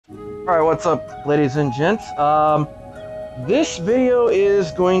Alright, what's up, ladies and gents? This video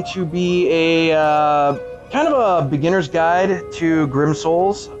is going to be a kind of a beginner's guide to Grim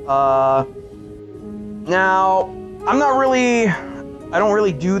Souls. Now, I don't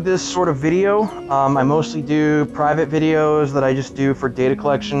really do this sort of video. I mostly do private videos that I just do for data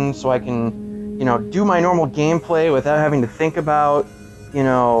collection so I can, do my normal gameplay without having to think about,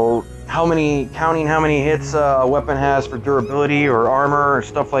 counting how many hits a weapon has for durability or armor or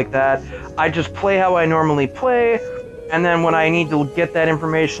stuff like that. I just play how I normally play, and then when I need to get that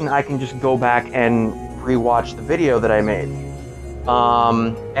information, I can just go back and rewatch the video that I made.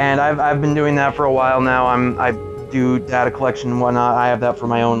 And I've been doing that for a while now. I do data collection and whatnot. I have that for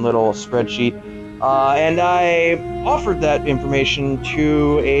my own little spreadsheet. And I offered that information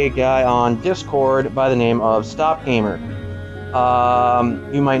to a guy on Discord by the name of Gamer.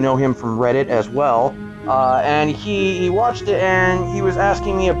 You might know him from Reddit as well. And he watched it and he was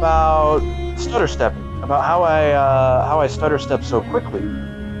asking me about stutter stepping, about how I stutter step so quickly.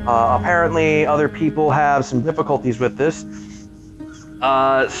 Apparently other people have some difficulties with this.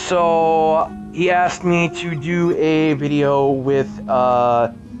 So he asked me to do a video with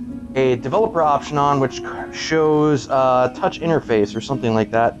a developer option on which shows touch interface or something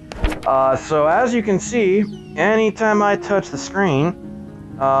like that. So as you can see, anytime I touch the screen,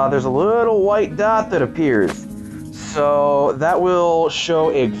 there's a little white dot that appears. So that will show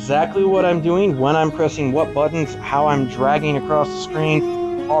exactly what I'm doing, when I'm pressing what buttons, how I'm dragging across the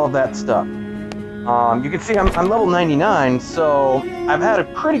screen, all of that stuff. You can see I'm level 99, so I've had a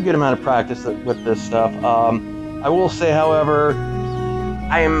pretty good amount of practice with this stuff. I will say, however,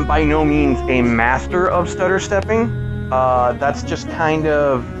 I am by no means a master of stutter stepping. That's just kind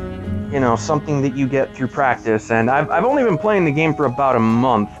of, something that you get through practice. And I've only been playing the game for about a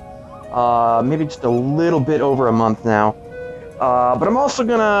month. Maybe just a little bit over a month now. But I'm also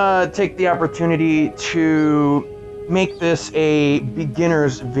gonna take the opportunity to make this a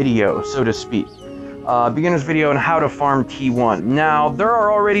beginner's video, so to speak. Beginner's video on how to farm T1. Now, there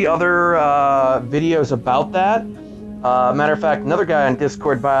are already other videos about that. Matter of fact, another guy on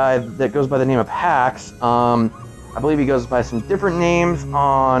Discord that goes by the name of Hacks, I believe he goes by some different names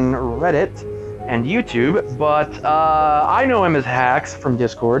on Reddit and YouTube, but I know him as Hacks from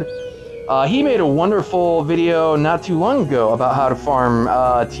Discord. He made a wonderful video not too long ago about how to farm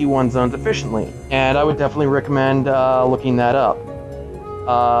T1 zones efficiently, and I would definitely recommend looking that up.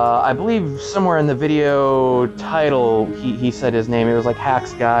 I believe somewhere in the video title he said his name. It was like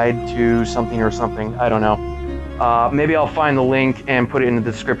Hack's Guide to something or something. I don't know. Maybe I'll find the link and put it in the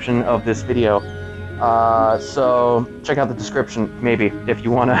description of this video. So check out the description, maybe, if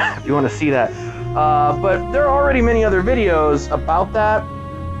you wanna see that. But there are already many other videos about that.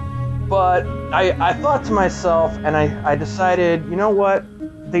 But I thought to myself, and I decided, you know what?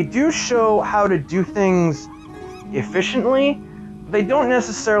 They do show how to do things efficiently. They don't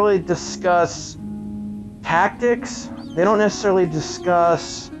necessarily discuss tactics. They don't necessarily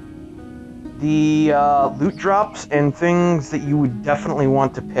discuss the loot drops and things that you would definitely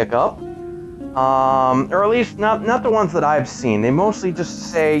want to pick up. Or at least not the ones that I've seen. They mostly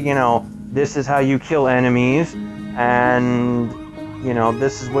just say, this is how you kill enemies, and,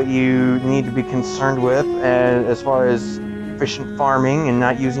 this is what you need to be concerned with as far as efficient farming and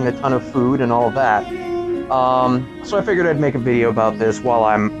not using a ton of food and all of that. So I figured I'd make a video about this while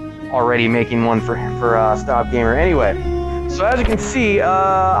I'm already making one for Stop Gamer. Anyway, so as you can see,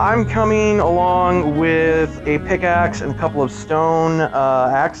 I'm coming along with a pickaxe and a couple of stone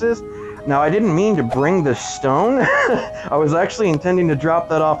axes. Now, I didn't mean to bring the stone. I was actually intending to drop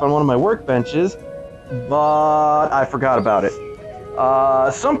that off on one of my workbenches, but I forgot about it.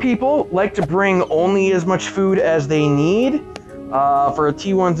 Some people like to bring only as much food as they need. For a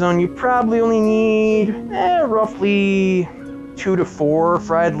T1 zone, you probably only need roughly 2 to 4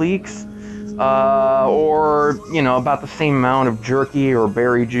 fried leeks, or about the same amount of jerky or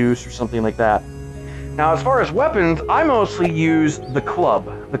berry juice or something like that. Now, as far as weapons, I mostly use the club.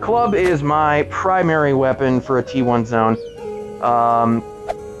 The club is my primary weapon for a T1 zone,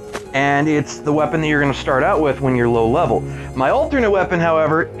 and it's the weapon that you're going to start out with when you're low level. My alternate weapon,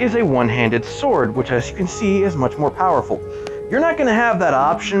 however, is a one-handed sword, which, as you can see, is much more powerful. You're not going to have that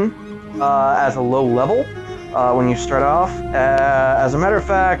option as a low level when you start off. As a matter of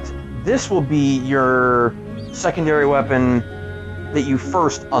fact, this will be your secondary weapon that you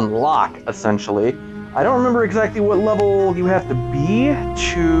first unlock, essentially. I don't remember exactly what level you have to be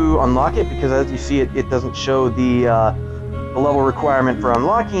to unlock it, because as you see, it doesn't show the level requirement for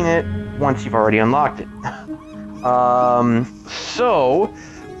unlocking it once you've already unlocked it.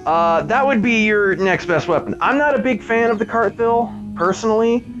 That would be your next best weapon. I'm not a big fan of the Cartwheel,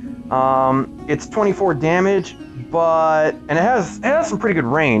 personally. It's 24 damage, and it has some pretty good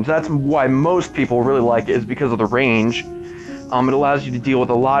range. That's why most people really like it, is because of the range. It allows you to deal with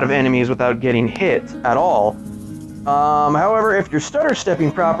a lot of enemies without getting hit at all. However, if you're stutter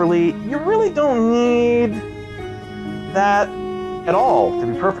stepping properly, you really don't need that at all, to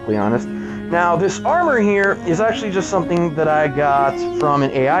be perfectly honest. Now, this armor here is actually just something that I got from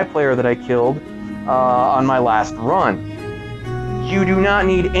an AI player that I killed on my last run. You do not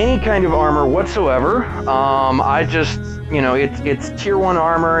need any kind of armor whatsoever. I just, you know, it's tier 1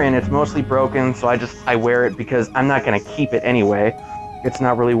 armor and it's mostly broken, so I wear it because I'm not going to keep it anyway. It's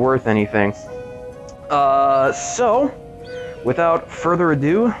not really worth anything. So, without further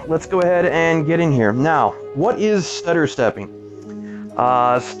ado, let's go ahead and get in here. Now, what is stutter stepping?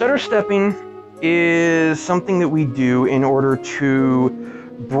 Stutter stepping is something that we do in order to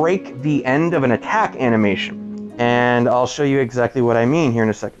break the end of an attack animation. And I'll show you exactly what I mean here in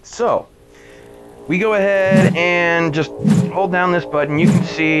a second. So, we go ahead and just hold down this button. You can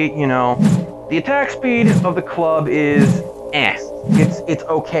see, you know, the attack speed of the club is it's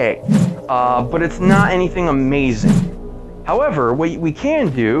okay. But it's not anything amazing. However, what we can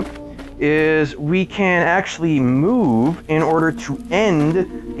do is we can actually move in order to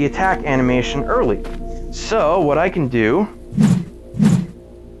end the attack animation early. So, what I can do,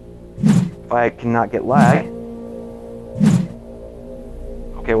 if I cannot get lag,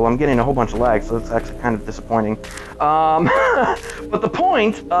 okay, well, I'm getting a whole bunch of lag, so that's actually kind of disappointing. But the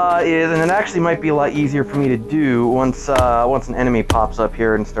point is, and it actually might be a lot easier for me to do once an enemy pops up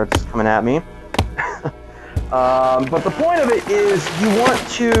here and starts coming at me. But the point of it is you want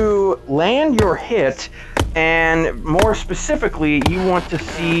to land your hit, and more specifically, you want to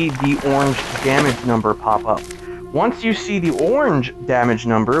see the orange damage number pop up. Once you see the orange damage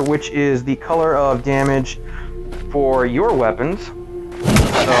number, which is the color of damage for your weapons,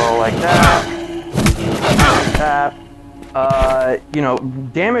 so like that, you know,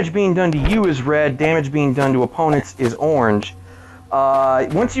 damage being done to you is red, damage being done to opponents is orange.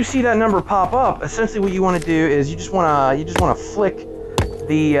 Once you see that number pop up, essentially what you want to do is you just want to flick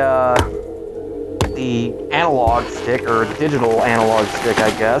the analog stick, or digital analog stick,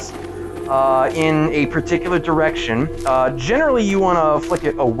 I guess, in a particular direction. Generally, you want to flick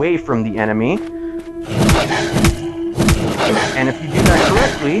it away from the enemy. And if you do that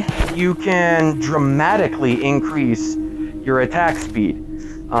correctly, you can dramatically increase your attack speed.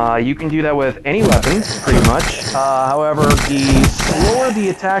 You can do that with any weapon, pretty much. However, the slower the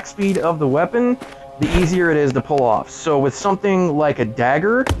attack speed of the weapon, the easier it is to pull off. So with something like a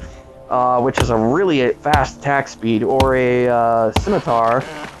dagger, which is a really fast attack speed, or a scimitar,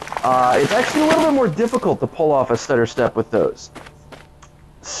 it's actually a little bit more difficult to pull off a stutter step with those.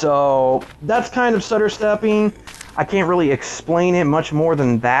 So that's kind of stutter stepping. I can't really explain it much more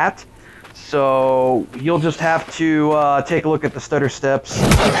than that. So you'll just have to take a look at the stutter steps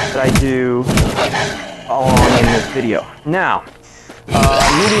that I do along in this video. Now,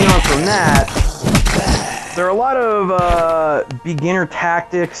 moving on from that, there are a lot of beginner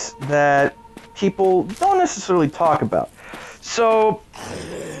tactics that people don't necessarily talk about. So,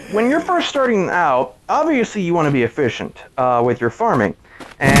 when you're first starting out, obviously you want to be efficient with your farming.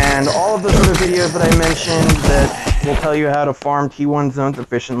 And all of those other videos that I mentioned that will tell you how to farm T1 zones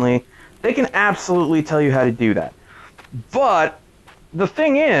efficiently, they can absolutely tell you how to do that. But the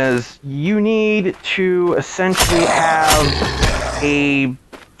thing is, you need to essentially have a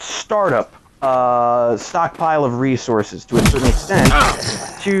startup stockpile of resources to a certain extent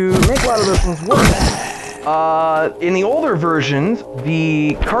to make a lot of those things work. In the older versions,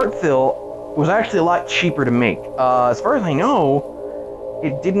 the cart fill was actually a lot cheaper to make. As far as I know,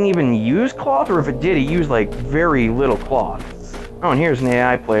 it didn't even use cloth, or if it did, it used like very little cloth. Oh, and here's an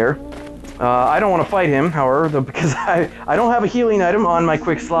AI player. I don't want to fight him, however, though, because I don't have a healing item on my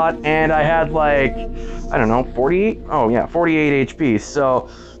quick slot, and I had like, I don't know, 48? Oh yeah, 48 HP, so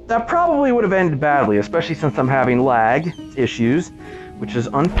that probably would have ended badly, especially since I'm having lag issues, which is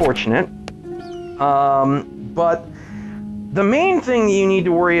unfortunate. But the main thing you need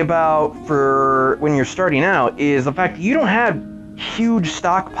to worry about for when you're starting out is the fact that you don't have huge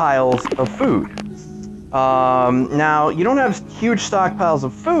stockpiles of food. Now, you don't have huge stockpiles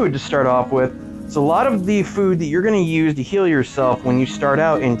of food to start off with, so a lot of the food that you're going to use to heal yourself when you start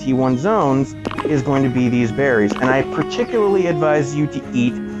out in T1 zones is going to be these berries, and I particularly advise you to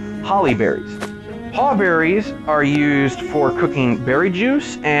eat holly berries. Haw berries are used for cooking berry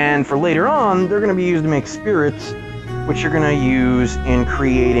juice, and for later on, they're going to be used to make spirits, which you're going to use in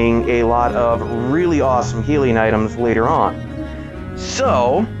creating a lot of really awesome healing items later on.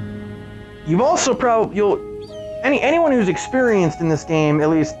 So, you've also anyone who's experienced in this game, at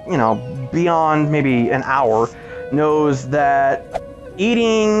least, you know, beyond maybe an hour, knows that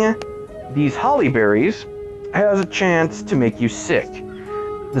eating these holly berries has a chance to make you sick.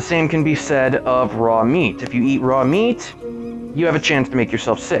 The same can be said of raw meat. If you eat raw meat, you have a chance to make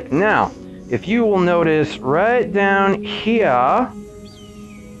yourself sick. Now, if you will notice right down here,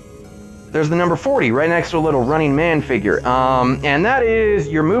 there's the number 40 right next to a little running man figure. And that is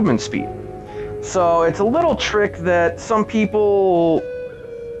your movement speed. So it's a little trick that some people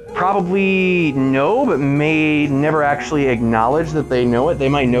probably know, but may never actually acknowledge that they know it. They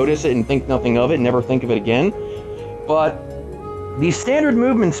might notice it and think nothing of it, never think of it again. But the standard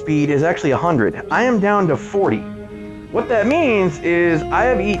movement speed is actually 100. I am down to 40. What that means is I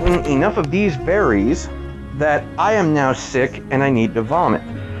have eaten enough of these berries that I am now sick and I need to vomit.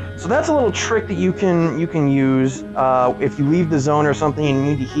 So that's a little trick that you can use if you leave the zone or something and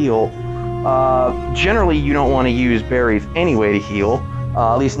you need to heal. Generally, you don't want to use berries anyway to heal,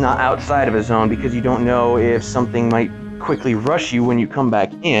 at least not outside of a zone, because you don't know if something might quickly rush you when you come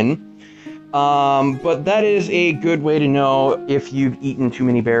back in. But that is a good way to know if you've eaten too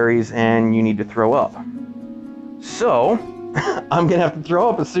many berries and you need to throw up. So, I'm gonna have to throw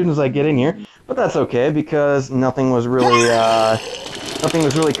up as soon as I get in here, but that's okay because nothing was really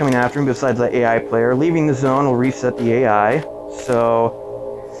coming after me besides the AI player. Leaving the zone will reset the AI,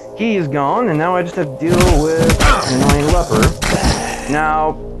 so he is gone, and now I just have to deal with an annoying leper.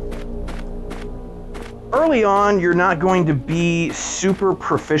 Now, early on, you're not going to be super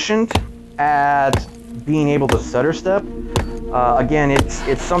proficient at being able to stutter step. Again,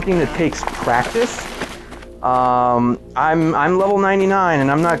 it's something that takes practice. I'm level 99, and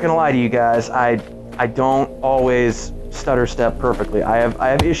I'm not gonna lie to you guys. I don't always stutter step perfectly. I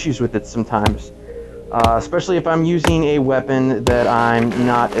have issues with it sometimes, especially if I'm using a weapon that I'm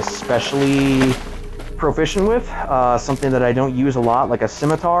not especially proficient with. Something that I don't use a lot, like a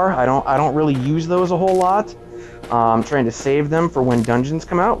scimitar. I don't really use those a whole lot. I'm trying to save them for when dungeons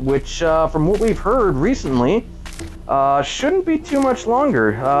come out, which from what we've heard recently, shouldn't be too much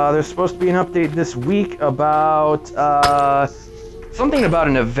longer. There's supposed to be an update this week about something about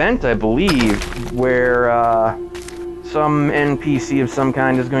an event, I believe, where some NPC of some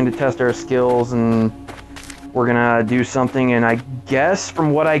kind is going to test our skills, and we're gonna do something. And I guess,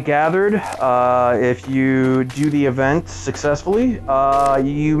 from what I gathered, if you do the event successfully,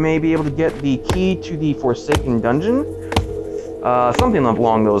 you may be able to get the key to the Forsaken Dungeon. Something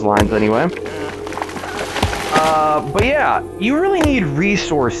along those lines, anyway. But yeah, you really need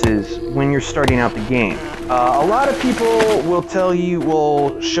resources when you're starting out the game. A lot of people will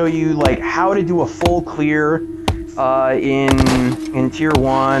show you like how to do a full clear in tier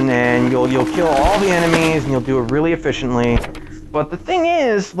 1, and you'll kill all the enemies and you'll do it really efficiently. But the thing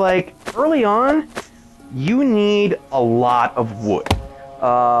is, like, early on, you need a lot of wood.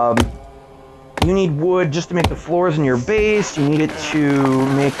 You need wood just to make the floors in your base, you need it to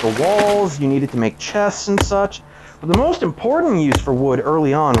make the walls, you need it to make chests and such. But the most important use for wood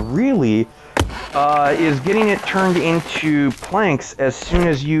early on, really, is getting it turned into planks as soon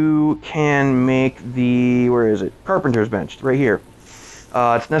as you can make the, where is it? Carpenter's bench, right here.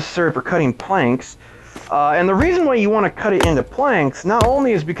 It's necessary for cutting planks. And the reason why you want to cut it into planks, not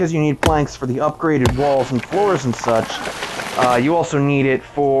only is because you need planks for the upgraded walls and floors and such, you also need it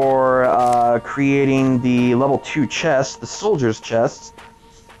for creating the level 2 chests, the soldiers' chests,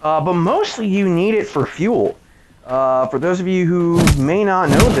 but mostly you need it for fuel. For those of you who may not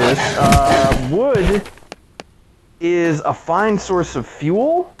know this, wood is a fine source of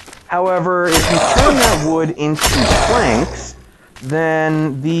fuel. However, if you turn that wood into planks,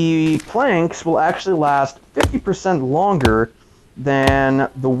 then the planks will actually last 50% longer than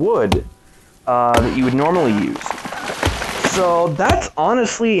the wood that you would normally use. So that's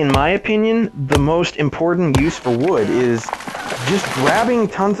honestly, in my opinion, the most important use for wood, is just grabbing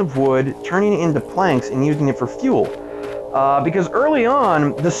tons of wood, turning it into planks, and using it for fuel. Because early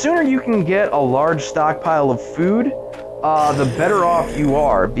on, the sooner you can get a large stockpile of food, the better off you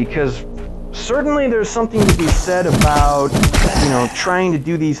are. Because certainly there's something to be said about, you know, trying to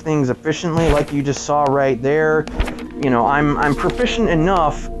do these things efficiently, like you just saw right there. You know, I'm proficient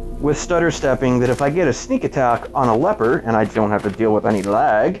enough with stutter stepping that if I get a sneak attack on a leper, and I don't have to deal with any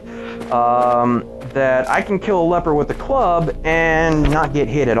lag, that I can kill a leper with a club and not get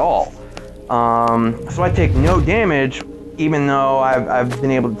hit at all. So I take no damage, even though I've been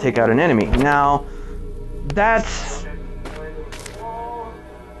able to take out an enemy. Now, that's...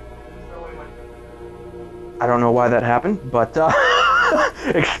 I don't know why that happened, but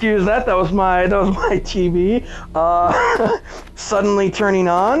excuse that. That was my TV suddenly turning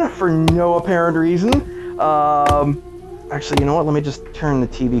on for no apparent reason. Actually, you know what? Let me just turn the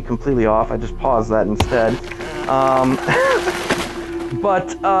TV completely off. I just paused that instead.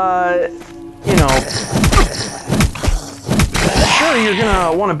 But, you know, sure, you're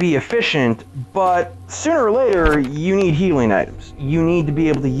gonna want to be efficient, but sooner or later, you need healing items. You need to be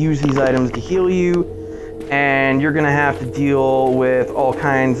able to use these items to heal you, and you're gonna have to deal with all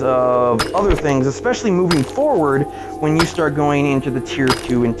kinds of other things, especially moving forward when you start going into the Tier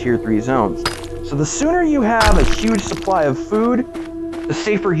 2 and Tier 3 zones. So the sooner you have a huge supply of food, the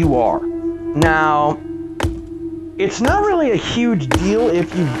safer you are. Now, it's not really a huge deal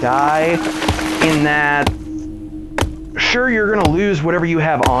if you die, in that, sure, you're going to lose whatever you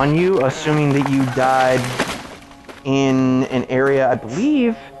have on you, assuming that you died in an area, I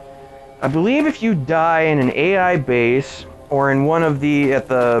believe if you die in an AI base, or in one of the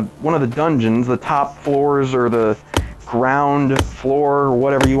dungeons, the top floors, or the ground floor, or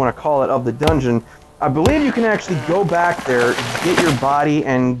whatever you want to call it, of the dungeon, I believe you can actually go back there, get your body,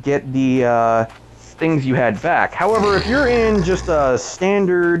 and get the things you had back. However, if you're in just a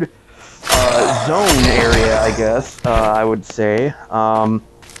standard zone area, I guess, I would say,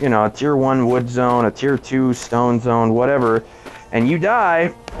 you know, a Tier 1 wood zone, a Tier 2 stone zone, whatever, and you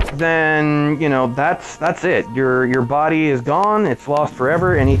die, then, you know, that's it. Your body is gone, it's lost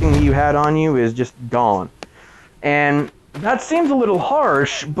forever, anything that you had on you is just gone. And that seems a little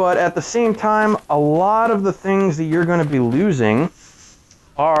harsh, but at the same time, a lot of the things that you're going to be losing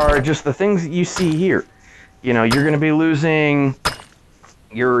are just the things that you see here. You know, you're going to be losing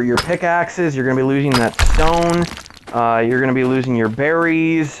your pickaxes, you're going to be losing that stone, you're going to be losing your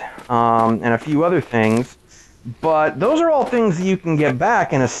berries, and a few other things. But those are all things that you can get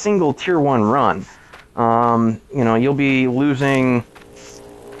back in a single Tier 1 run. You know, you'll be losing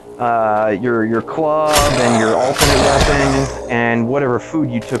your club and your alternate weapon and whatever food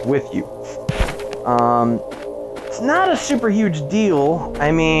you took with you. It's not a super huge deal.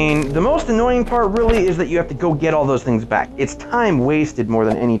 I mean, the most annoying part really is that you have to go get all those things back. It's time wasted more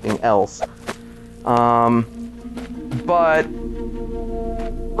than anything else. But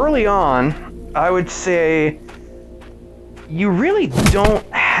early on, I would say you really don't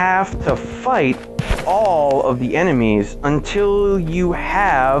have to fight all of the enemies until you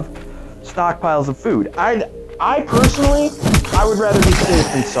have stockpiles of food. I personally, I would rather be safe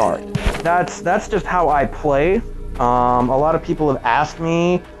than sorry. That's just how I play. A lot of people have asked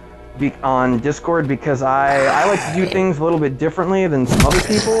me on Discord because I like to do things a little bit differently than some other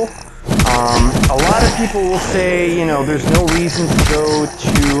people. A lot of people will say, you know, there's no reason to go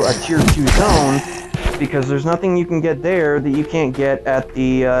to a Tier 2 zone because there's nothing you can get there that you can't get at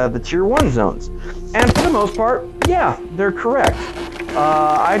the Tier 1 zones. And for the most part, yeah, they're correct.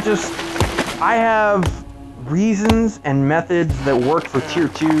 I have reasons and methods that work for Tier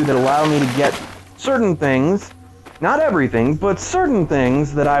 2 that allow me to get certain things, not everything, but certain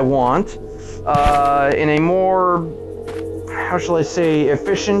things that I want in a more, how shall I say,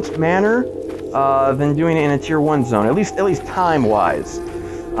 efficient manner than doing it in a Tier 1 zone, at least time-wise.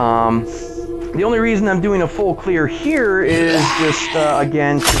 The only reason I'm doing a full clear here is just,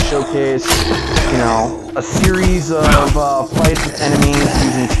 again, to showcase, you know, a series of fights with enemies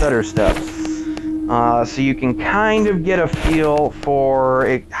using stutter steps. So you can kind of get a feel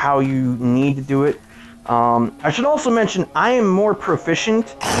for how you need to do it. I should also mention, I am more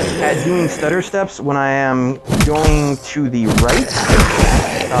proficient at doing stutter steps when I am going to the right.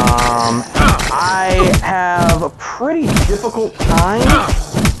 I have a pretty difficult time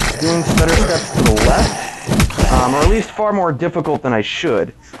doing stutter steps to the left, or at least far more difficult than I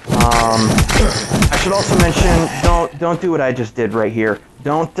should. I should also mention, don't do what I just did right here.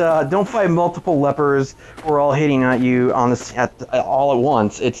 Don't fight multiple lepers who are all hitting at you on all at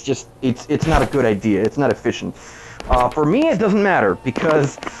once. It's just it's not a good idea. It's not efficient. For me, it doesn't matter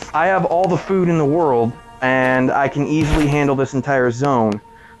because I have all the food in the world and I can easily handle this entire zone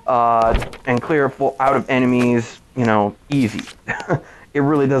and clear out of enemies, you know, easy. It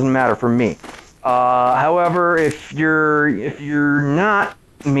really doesn't matter for me. However, if you're not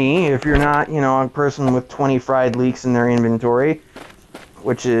me, if you're not, you know, a person with 20 fried leeks in their inventory,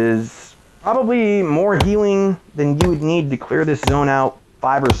 which is probably more healing than you would need to clear this zone out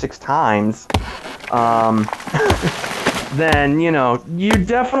 5 or 6 times, then, you know, you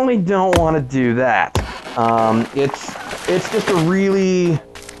definitely don't want to do that. It's just a really,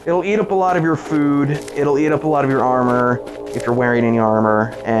 it'll eat up a lot of your food, it'll eat up a lot of your armor, if you're wearing any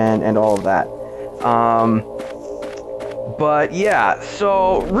armor, and all of that. But yeah,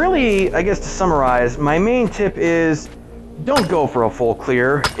 so really, I guess to summarize, my main tip is don't go for a full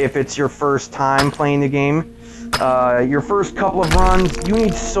clear if it's your first time playing the game. Your first couple of runs, you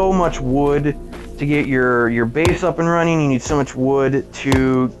need so much wood to get your base up and running. You need so much wood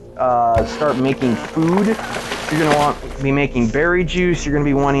to start making food. You're going to want to be making berry juice. You're going to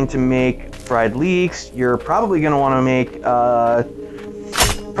be wanting to make fried leeks. You're probably going to want to make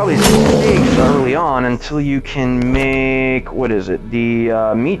probably steaks early on until you can make, what is it,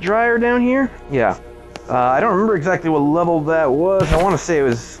 the meat dryer down here? Yeah. I don't remember exactly what level that was. I want to say it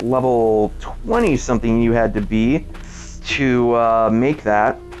was level 20 something you had to be to make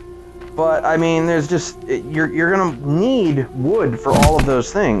that. But I mean, there's just, you're gonna need wood for all of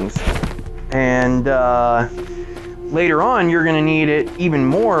those things. And later on, you're gonna need it even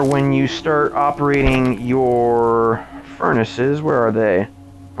more when you start operating your furnaces. Where are they?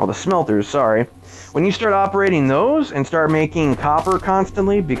 Oh, the smelters, sorry. When you start operating those and start making copper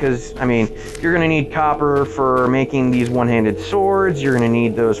constantly, because, I mean, you're going to need copper for making these one-handed swords, you're going to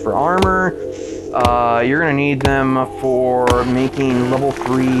need those for armor, you're going to need them for making level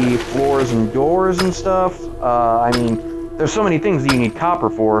 3 floors and doors and stuff. I mean, there's so many things that you need copper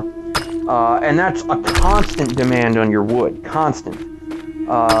for, and that's a constant demand on your wood, constant.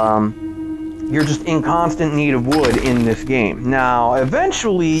 You're just in constant need of wood in this game. Now,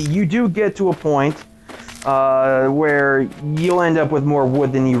 eventually, you do get to a point where you'll end up with more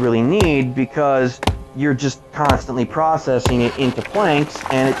wood than you really need because you're just constantly processing it into planks,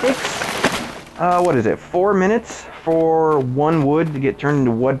 and it takes, what is it, 4 minutes for one wood to get turned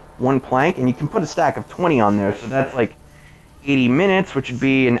into one plank, and you can put a stack of 20 on there, so that's like 80 minutes, which would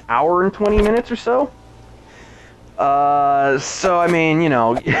be an hour and 20 minutes or so. So, I mean, you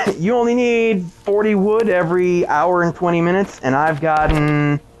know, you only need 40 wood every hour and 20 minutes, and I've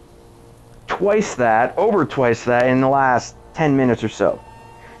gotten over twice that in the last 10 minutes or so.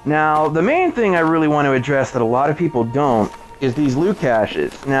 Now, the main thing I really want to address that a lot of people don't is these loot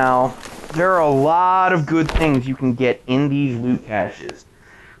caches. Now, there are a lot of good things you can get in these loot caches.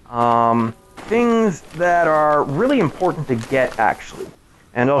 Things that are really important to get, actually.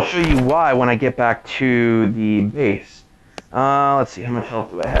 And I'll show you why when I get back to the base. Let's see, how much health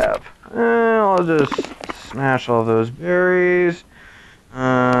do I have? I'll just smash all those berries. Throw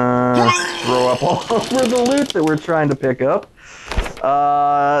up all over the loot that we're trying to pick up.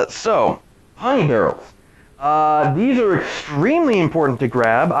 So, honey barrels. These are extremely important to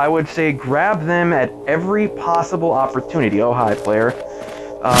grab. I would say grab them at every possible opportunity. Oh, hi, player.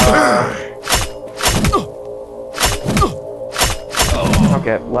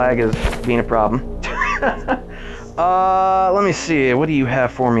 Okay, lag is being a problem. Let me see. What do you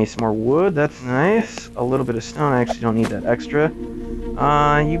have for me? Some more wood. That's nice. A little bit of stone. I actually don't need that extra.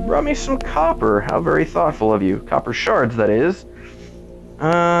 You brought me some copper. How very thoughtful of you. Copper shards, that is.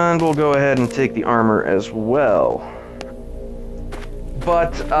 And we'll go ahead and take the armor as well.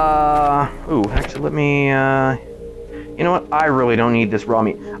 But, ooh, actually, let me, you know what? I really don't need this raw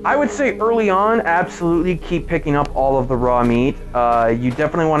meat. I would say early on, absolutely keep picking up all of the raw meat. You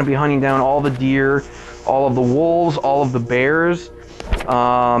definitely want to be hunting down all the deer, all of the wolves, all of the bears.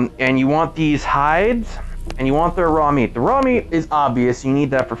 And you want these hides, and you want their raw meat. The raw meat is obvious. You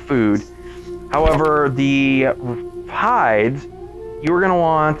need that for food. However, the hides, you're going to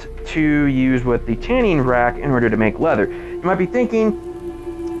want to use with the tanning rack in order to make leather. You might be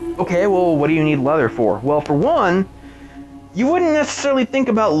thinking, okay, well, what do you need leather for? Well, for one, you wouldn't necessarily think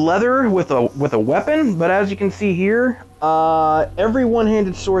about leather with a weapon, but as you can see here, every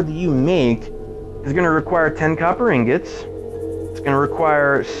one-handed sword that you make is going to require 10 copper ingots, it's going to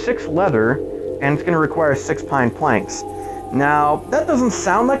require 6 leather, and it's going to require 6 pine planks. Now, that doesn't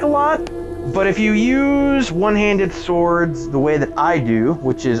sound like a lot, but if you use one-handed swords the way that I do,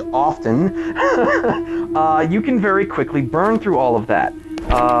 which is often, you can very quickly burn through all of that.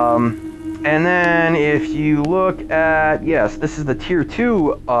 And then if you look at, yes, this is the tier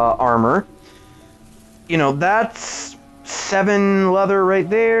 2 armor. You know, that's 7 leather right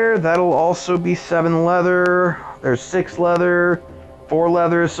there. That'll also be 7 leather. There's 6 leather, 4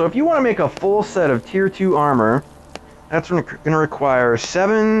 leather. So if you want to make a full set of tier 2 armor, that's going to require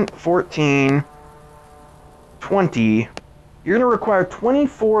 7, 14, 20. You're going to require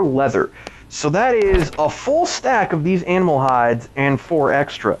 24 leather. So that is a full stack of these animal hides and 4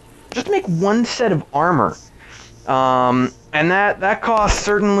 extra. Just to make one set of armor. And that cost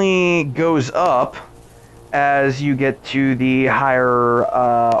certainly goes up as you get to the higher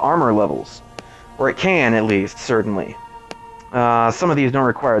armor levels. Or it can, at least, certainly. Some of these don't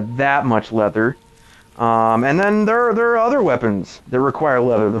require that much leather. And then there are other weapons that require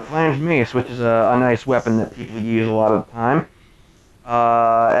leather. The flanged mace, which is a nice weapon that people use a lot of the time.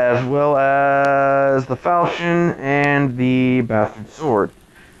 As well as the falchion and the bastard sword.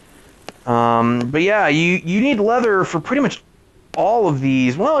 But yeah, you need leather for pretty much all of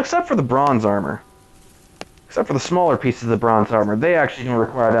these, well, except for the bronze armor. except for the smaller pieces of the bronze armor. They actually don't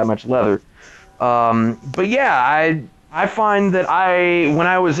require that much leather. But yeah, I find that when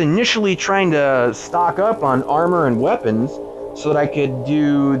I was initially trying to stock up on armor and weapons so that I could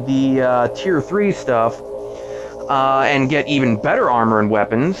do the tier 3 stuff and get even better armor and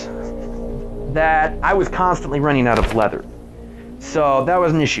weapons, that I was constantly running out of leather. So that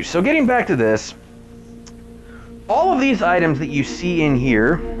was an issue. So getting back to this, all of these items that you see in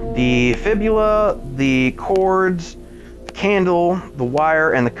here, the fibula, the cords, the candle, the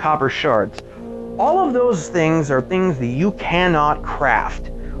wire, and the copper shards, all of those things are things that you cannot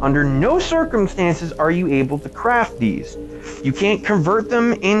craft. Under no circumstances are you able to craft these. You can't convert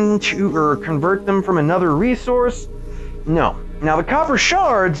them into, or convert them from another resource. No. Now the copper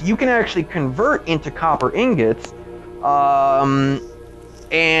shards, you can actually convert into copper ingots,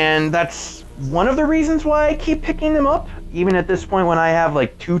 and that's one of the reasons why I keep picking them up, even at this point when I have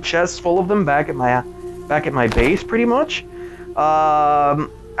like 2 chests full of them back at my base, pretty much.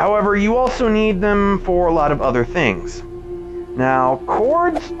 However, you also need them for a lot of other things. Now,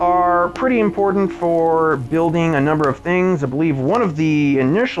 cords are pretty important for building a number of things. I believe one of the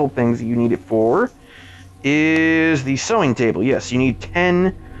initial things that you need it for is the sewing table. Yes, you need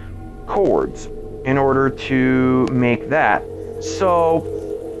 10 cords in order to make that. So,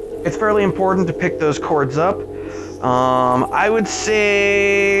 it's fairly important to pick those cords up. I would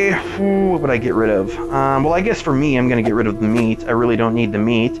say, what would I get rid of? Well, I guess for me, I'm going to get rid of the meat. I really don't need the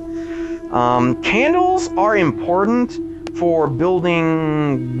meat. Candles are important for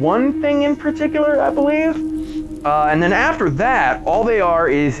building one thing in particular, I believe. And then after that, all they are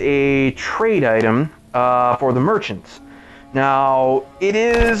is a trade item for the merchants. Now, it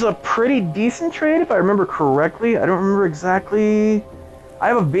is a pretty decent trade, if I remember correctly. I don't remember exactly. I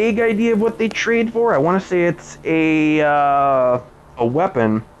have a vague idea of what they trade for. I want to say it's a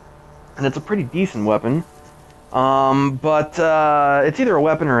weapon, and it's a pretty decent weapon. But it's either a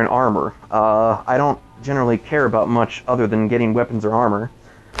weapon or an armor. I don't generally care about much other than getting weapons or armor.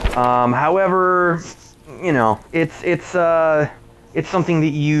 However, you know, it's something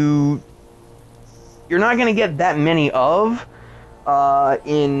that you're not going to get that many of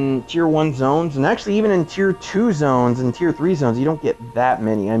in tier 1 zones, and actually even in tier 2 zones and tier 3 zones you don't get that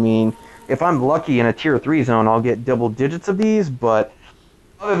many. I mean, if I'm lucky in a tier 3 zone I'll get double digits of these, but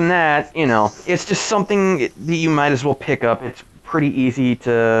other than that, you know, it's just something that you might as well pick up. It's pretty easy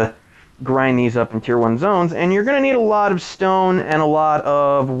to grind these up in tier 1 zones, and you're going to need a lot of stone and a lot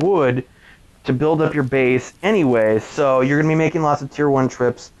of wood to build up your base anyway, so you're going to be making lots of tier 1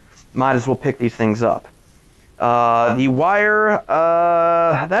 trips. Might as well pick these things up. The wire,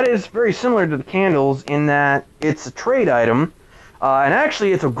 that is very similar to the candles in that it's a trade item, and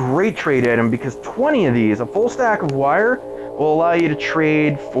actually it's a great trade item because 20 of these, a full stack of wire, will allow you to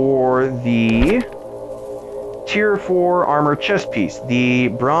trade for the tier 4 armor chest piece, the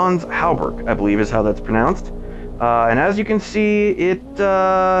bronze halberd, I believe is how that's pronounced. And as you can see, it's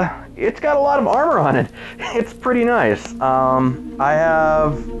got a lot of armor on it. It's pretty nice. I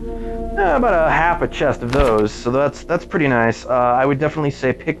have about a half a chest of those, so that's pretty nice. I would definitely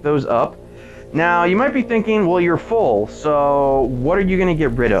say pick those up. Now, you might be thinking, well, you're full, so what are you going to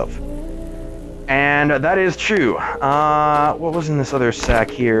get rid of? And that is true. What was in this other sack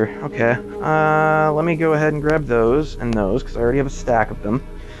here? Okay. Let me go ahead and grab those and those, because I already have a stack of them.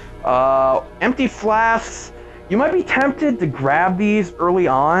 Empty flasks. You might be tempted to grab these early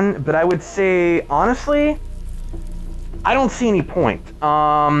on, but I would say, honestly, I don't see any point.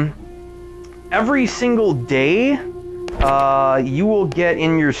 Every single day, you will get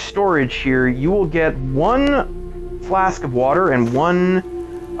in your storage here, you will get 1 flask of water and 1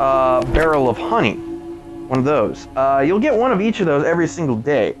 barrel of honey. One of those. You'll get 1 of each of those every single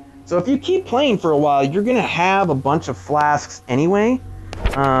day. So if you keep playing for a while, you're going to have a bunch of flasks anyway.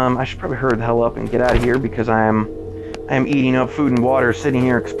 I should probably hurry the hell up and get out of here because I am eating up food and water sitting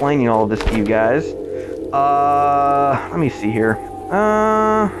here explaining all of this to you guys. Let me see here.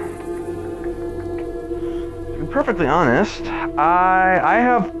 To be perfectly honest, I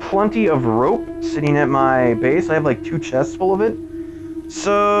have plenty of rope sitting at my base. I have like 2 chests full of it.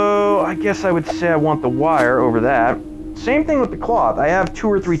 So I guess I would say I want the wire over that. Same thing with the cloth. I have 2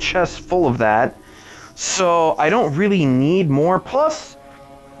 or 3 chests full of that. So I don't really need more. Plus,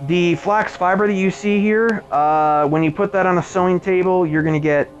 the flax fiber that you see here, when you put that on a sewing table, you're gonna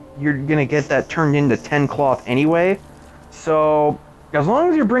get that turned into 10 cloth anyway. So as long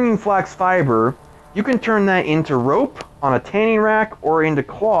as you're bringing flax fiber, you can turn that into rope on a tanning rack or into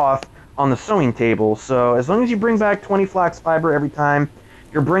cloth on the sewing table. So as long as you bring back 20 flax fiber every time,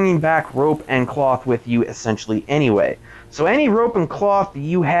 you're bringing back rope and cloth with you essentially anyway. So any rope and cloth that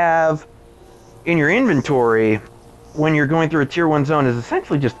you have in your inventory when you're going through a tier 1 zone is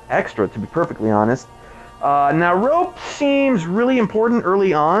essentially just extra, to be perfectly honest. Now, rope seems really important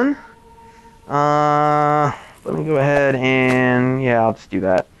early on. Let me go ahead and, yeah, I'll just do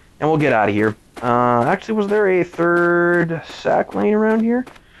that. And we'll get out of here. Actually, was there a third sack lane around here?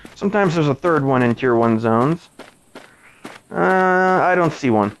 Sometimes there's a third one in tier 1 zones. I don't see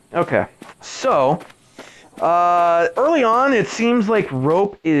one. Okay. So, early on, it seems like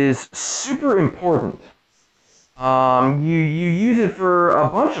rope is super important. You use it for a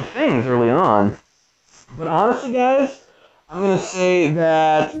bunch of things early on. But honestly, guys, I'm going to say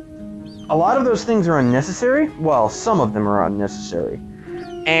that a lot of those things are unnecessary. Well, some of them are unnecessary.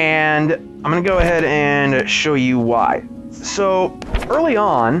 And I'm going to go ahead and show you why. So, early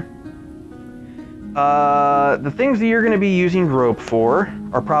on, the things that you're going to be using rope for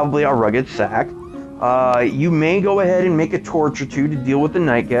are probably a rugged sack. You may go ahead and make a torch or two to deal with the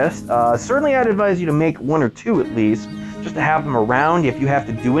night guest. Certainly I'd advise you to make 1 or 2 at least, just to have them around if you have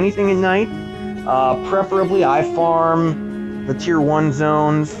to do anything at night. Preferably I farm the tier 1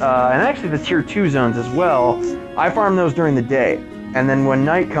 zones, and actually the tier 2 zones as well. I farm those during the day. And then when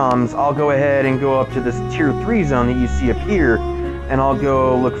night comes, I'll go ahead and go up to this tier 3 zone that you see up here, and I'll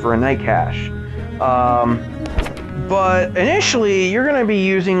go look for a night cache. But initially, you're going to be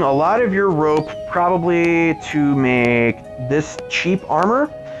using a lot of your rope probably to make this cheap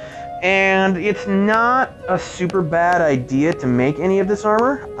armor. And it's not a super bad idea to make any of this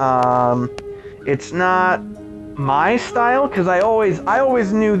armor. It's not my style, because I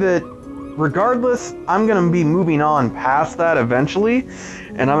always knew that regardless, I'm going to be moving on past that eventually.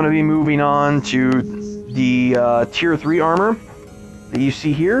 And I'm going to be moving on to the tier 3 armor that you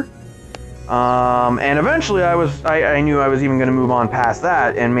see here. And eventually I knew I was even going to move on past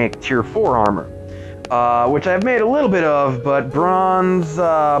that and make tier 4 armor, which I've made a little bit of, but bronze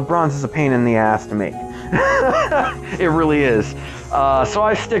is a pain in the ass to make. It really is. So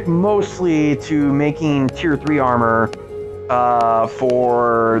I stick mostly to making tier 3 armor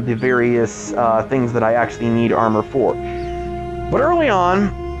for the various things that I actually need armor for. But early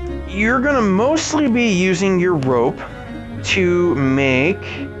on, you're going to mostly be using your rope to make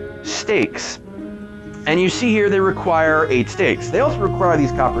stakes. And you see here they require 8 stakes. They also require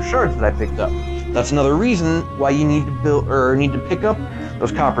these copper shards that I picked up. That's another reason why you need to build or need to pick up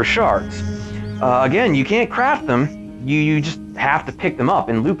those copper shards. Again, you can't craft them. You just have to pick them up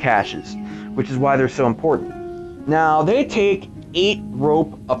in loot caches, which is why they're so important. Now, they take 8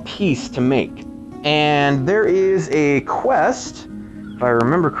 rope a piece to make. And there is a quest, if I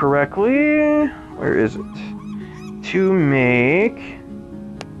remember correctly, where is it? To make,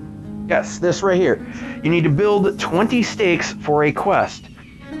 yes, this right here. You need to build 20 stakes for a quest.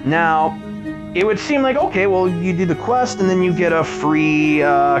 Now, it would seem like, okay, well, you do the quest and then you get a free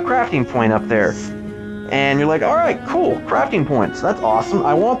crafting point up there. And you're like, all right, cool, crafting points. That's awesome.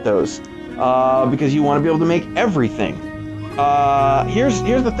 I want those. Because you want to be able to make everything. Here's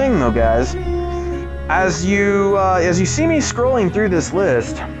the thing, though, guys. As you see me scrolling through this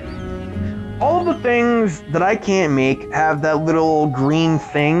list, all of the things that I can't make have that little green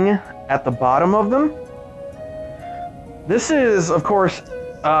thing at the bottom of them. This is, of course,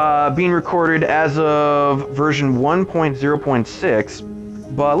 being recorded as of version 1.0.6,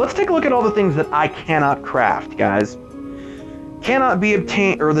 but let's take a look at all the things that I cannot craft, guys. Cannot be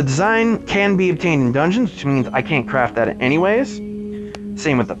obtained, or the design can be obtained in dungeons, which means I can't craft that anyways.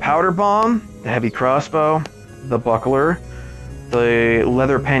 Same with the powder bomb, the heavy crossbow, the buckler, the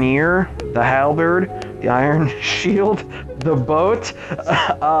leather pannier, the halberd, the iron shield, the boat,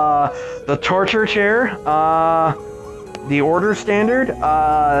 the torture chair, the order standard.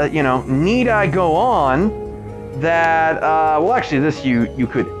 You know, need I go on that, well, actually this you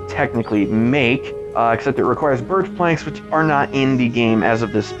could technically make, except it requires birch planks, which are not in the game as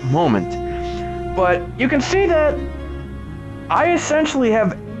of this moment. But you can see that I essentially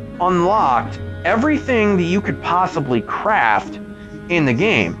have unlocked everything that you could possibly craft in the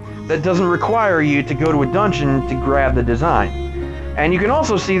game that doesn't require you to go to a dungeon to grab the design. And you can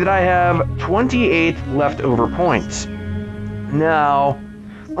also see that I have 28 leftover points. Now,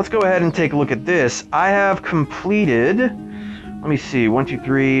 let's go ahead and take a look at this. I have completed, let me see, 1, 2,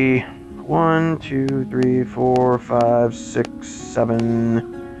 3, 4, 5, 6,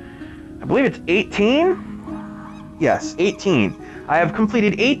 7, I believe it's 18? Yes, 18. I have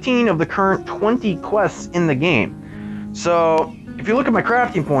completed 18 of the current 20 quests in the game. So, if you look at my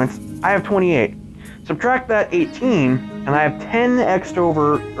crafting points, I have 28. Subtract that 18, and I have 10 extra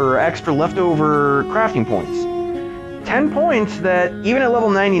leftover crafting points. 10 points that, even at level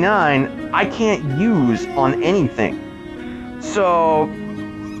 99, I can't use on anything. So,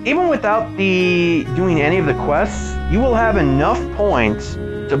 even without doing any of the quests, you will have enough points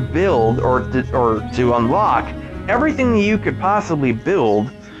to build or to unlock everything you could possibly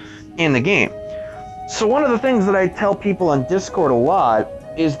build in the game. So one of the things that I tell people on Discord a lot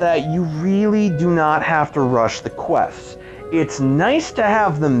is that you really do not have to rush the quests. It's nice to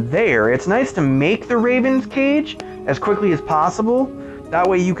have them there. It's nice to make the Raven's Cage as quickly as possible. That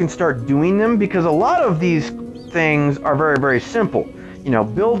way you can start doing them, because a lot of these things are very, very simple. You know,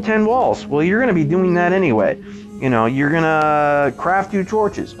 build 10 walls. Well, you're going to be doing that anyway. You know, you're going to craft 2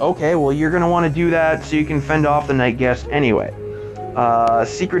 torches. Okay, well, you're going to want to do that so you can fend off the night guest anyway.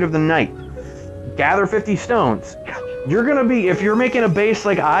 Secret of the night. Gather 50 stones. You're going to be, if you're making a base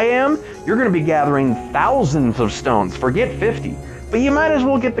like I am, you're going to be gathering thousands of stones. Forget 50. But you might as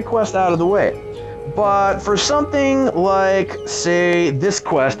well get the quest out of the way. But for something like, say, this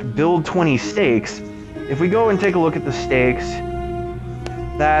quest, build 20 stakes, if we go and take a look at the stakes,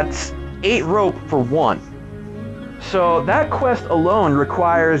 that's 8 rope for 1. So that quest alone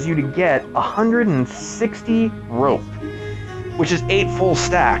requires you to get 160 rope, which is 8 full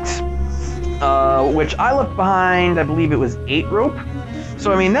stacks, which I left behind, I believe it was 8 rope.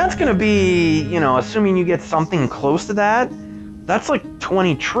 So, I mean, that's going to be, you know, assuming you get something close to that, that's like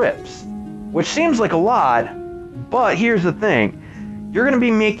 20 trips, which seems like a lot, but here's the thing. You're going to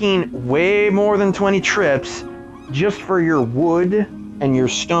be making way more than 20 trips just for your wood and your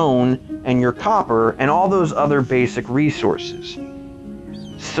stone and your copper and all those other basic resources.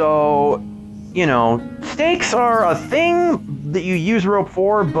 So, you know, stakes are a thing that you use rope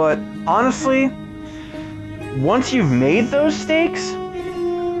for, but honestly, once you've made those stakes,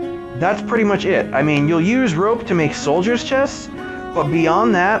 that's pretty much it. I mean, you'll use rope to make soldiers' chests, but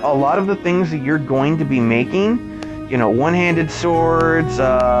beyond that, a lot of the things that you're going to be making, you know, one-handed swords,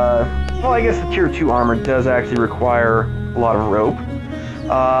 well, I guess the tier 2 armor does actually require a lot of rope.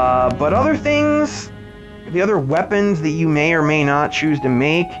 But other things, the other weapons that you may or may not choose to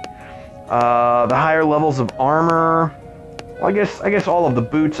make, the higher levels of armor, well, I guess all of the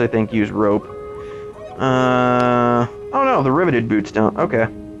boots, I think, use rope. Oh no, the riveted boots don't, okay.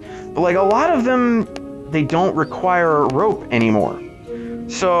 But like a lot of them, they don't require rope anymore.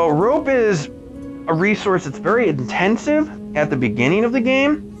 So rope is a resource that's very intensive at the beginning of the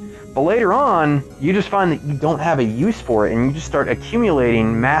game, but later on, you just find that you don't have a use for it, and you just start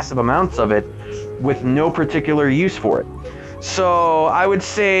accumulating massive amounts of it with no particular use for it. So I would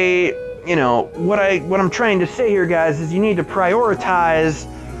say, you know, what I'm trying to say here, guys, is you need to prioritize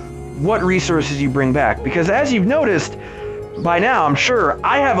what resources you bring back, because as you've noticed by now, I'm sure,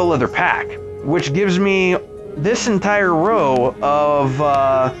 I have a leather pack, which gives me this entire row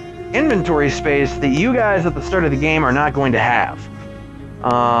of inventory space that you guys at the start of the game are not going to have.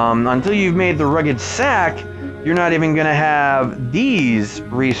 Until you've made the rugged sack, you're not even going to have these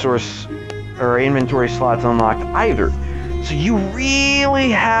resource or inventory slots unlocked either. So you really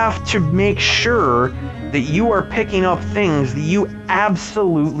have to make sure that you are picking up things that you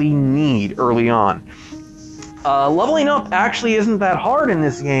absolutely need early on. Leveling up actually isn't that hard in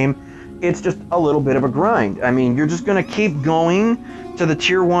this game. It's just a little bit of a grind. I mean, you're just going to keep going to the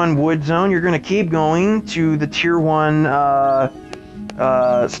tier 1 wood zone. You're going to keep going to the tier 1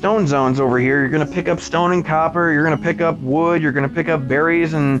 stone zones over here. You're going to pick up stone and copper. You're going to pick up wood. You're going to pick up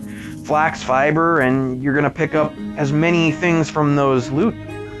berries and flax fiber. And you're going to pick up as many things from those loot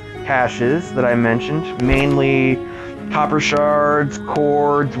caches that I mentioned. Mainly copper shards,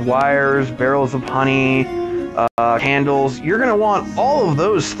 cords, wires, barrels of honey, candles. You're going to want all of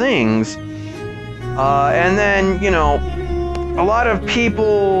those things. And then, you know, a lot of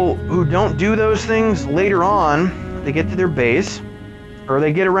people who don't do those things later on, they get to their base, or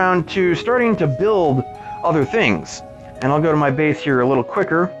they get around to starting to build other things. And I'll go to my base here a little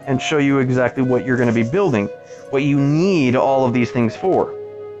quicker and show you exactly what you're going to be building, what you need all of these things for.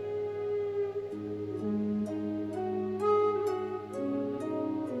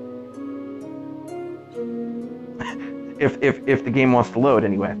 If the game wants to load,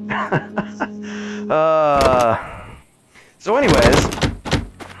 anyway. So anyways,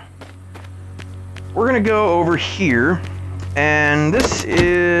 we're gonna go over here, and this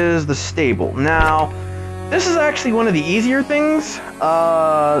is the stable. Now, this is actually one of the easier things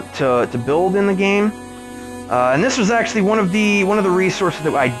to build in the game, and this was actually one of the resources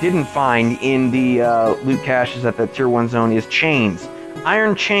that I didn't find in the loot caches at the tier 1 zone is chains,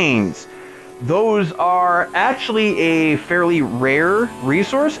 iron chains. Those are actually a fairly rare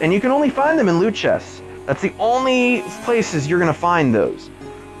resource, and you can only find them in loot chests. That's the only places you're going to find those.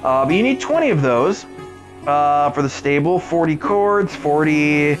 But you need 20 of those for the stable, 40 cords,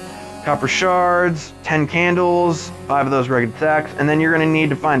 40 copper shards, 10 candles, 5 of those rugged sacks, and then you're going to need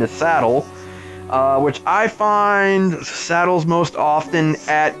to find a saddle, which I find saddles most often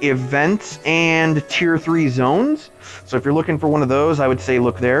at events and tier 3 zones. So if you're looking for one of those, I would say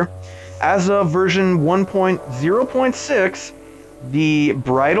look there. As of version 1.0.6, the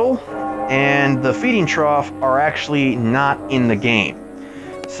bridle and the feeding trough are actually not in the game.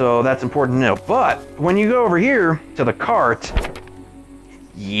 So that's important to know. But when you go over here to the cart,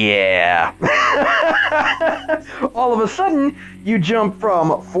 yeah. All of a sudden, you jump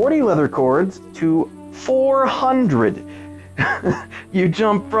from 40 leather cords to 400. You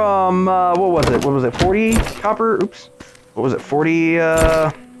jump from, what was it, 40 copper? Oops. What was it, 40,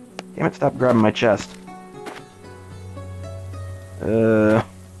 damn it, stop grabbing my chest. This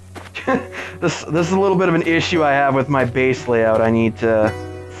is a little bit of an issue I have with my base layout I need to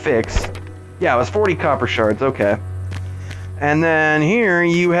fix. Yeah, it was 40 copper shards, okay. And then here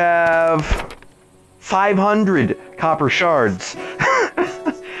you have 500 copper shards.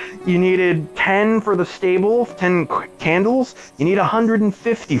 You needed 10 for the stable, 10 candles. You need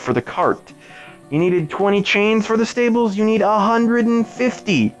 150 for the cart. You needed 20 chains for the stables. You need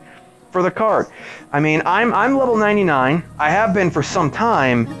 150 for the cart. I mean, I'm level 99. I have been for some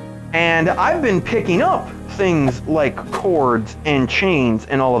time, and I've been picking up things like cords and chains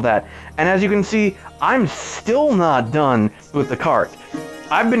and all of that. And as you can see, I'm still not done with the cart.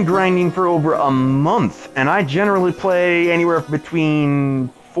 I've been grinding for over a month, and I generally play anywhere between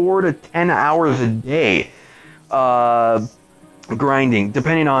 4 to 10 hours a day grinding,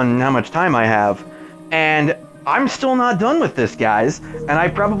 depending on how much time I have. And I'm still not done with this, guys, and I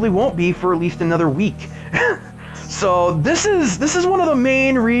probably won't be for at least another week. So this is one of the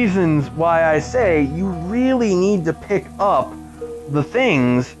main reasons why I say you really need to pick up the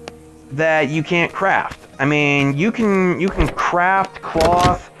things that you can't craft. I mean, you can craft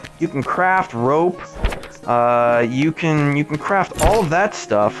cloth, you can craft rope, you can craft all of that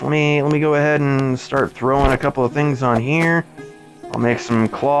stuff. Let me go ahead and start throwing a couple of things on here. I'll make some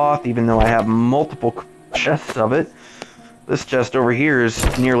cloth, even though I have multiple chests of it. This chest over here is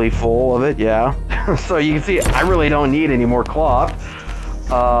nearly full of it, yeah. So you can see I really don't need any more cloth.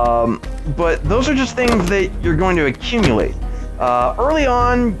 But those are just things that you're going to accumulate. Early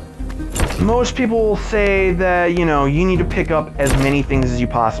on, most people say that, you know, you need to pick up as many things as you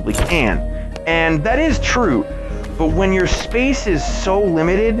possibly can. And that is true. But when your space is so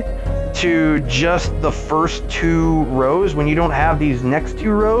limited to just the first 2 rows, when you don't have these next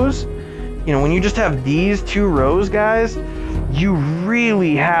 2 rows, you know, when you just have these 2 rows, guys, you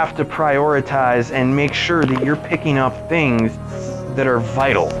really have to prioritize and make sure that you're picking up things that are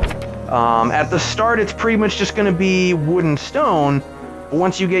vital. At the start, it's pretty much just going to be wood and stone. But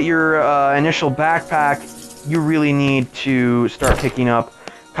once you get your initial backpack, you really need to start picking up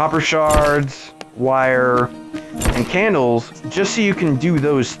copper shards, wire, and candles, just so you can do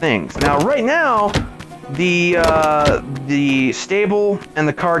those things. Now, right now, the stable and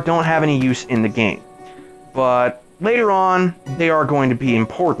the cart don't have any use in the game, but later on, they are going to be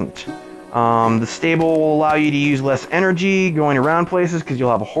important. The stable will allow you to use less energy going around places because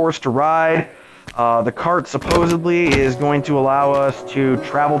you'll have a horse to ride. The cart supposedly is going to allow us to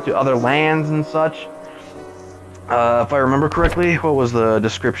travel to other lands and such. If I remember correctly, what was the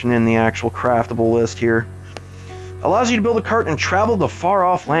description in the actual craftable list here? Allows you to build a cart and travel to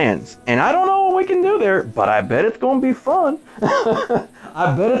far-off lands. And I don't know what we can do there, but I bet it's going to be fun.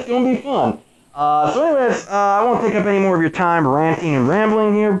 I bet it's going to be fun. So anyways, I won't take up any more of your time ranting and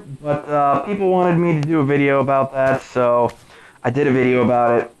rambling here, but people wanted me to do a video about that, so I did a video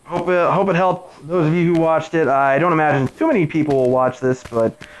about it. Hope it helped those of you who watched it. I don't imagine too many people will watch this,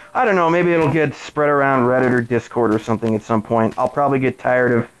 but I don't know, maybe it'll get spread around Reddit or Discord or something at some point. I'll probably get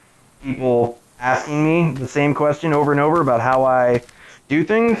tired of people asking me the same question over and over about how I do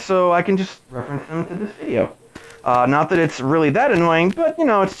things, so I can just reference them to this video. Not that it's really that annoying, but, you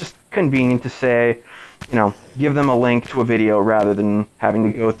know, it's just convenient to say, you know, give them a link to a video rather than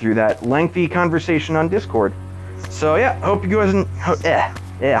having to go through that lengthy conversation on Discord. So, yeah, hope you guys...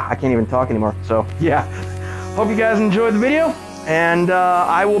 I can't even talk anymore. So, yeah, hope you guys enjoyed the video, and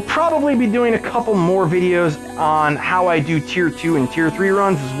I will probably be doing a couple more videos on how I do Tier 2 and Tier 3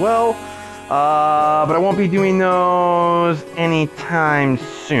 runs as well, but I won't be doing those anytime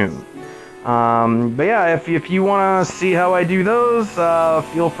soon. But yeah, if you want to see how I do those,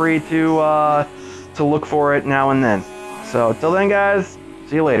 feel free to look for it now and then. So, till then, guys,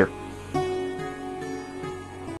 see you later.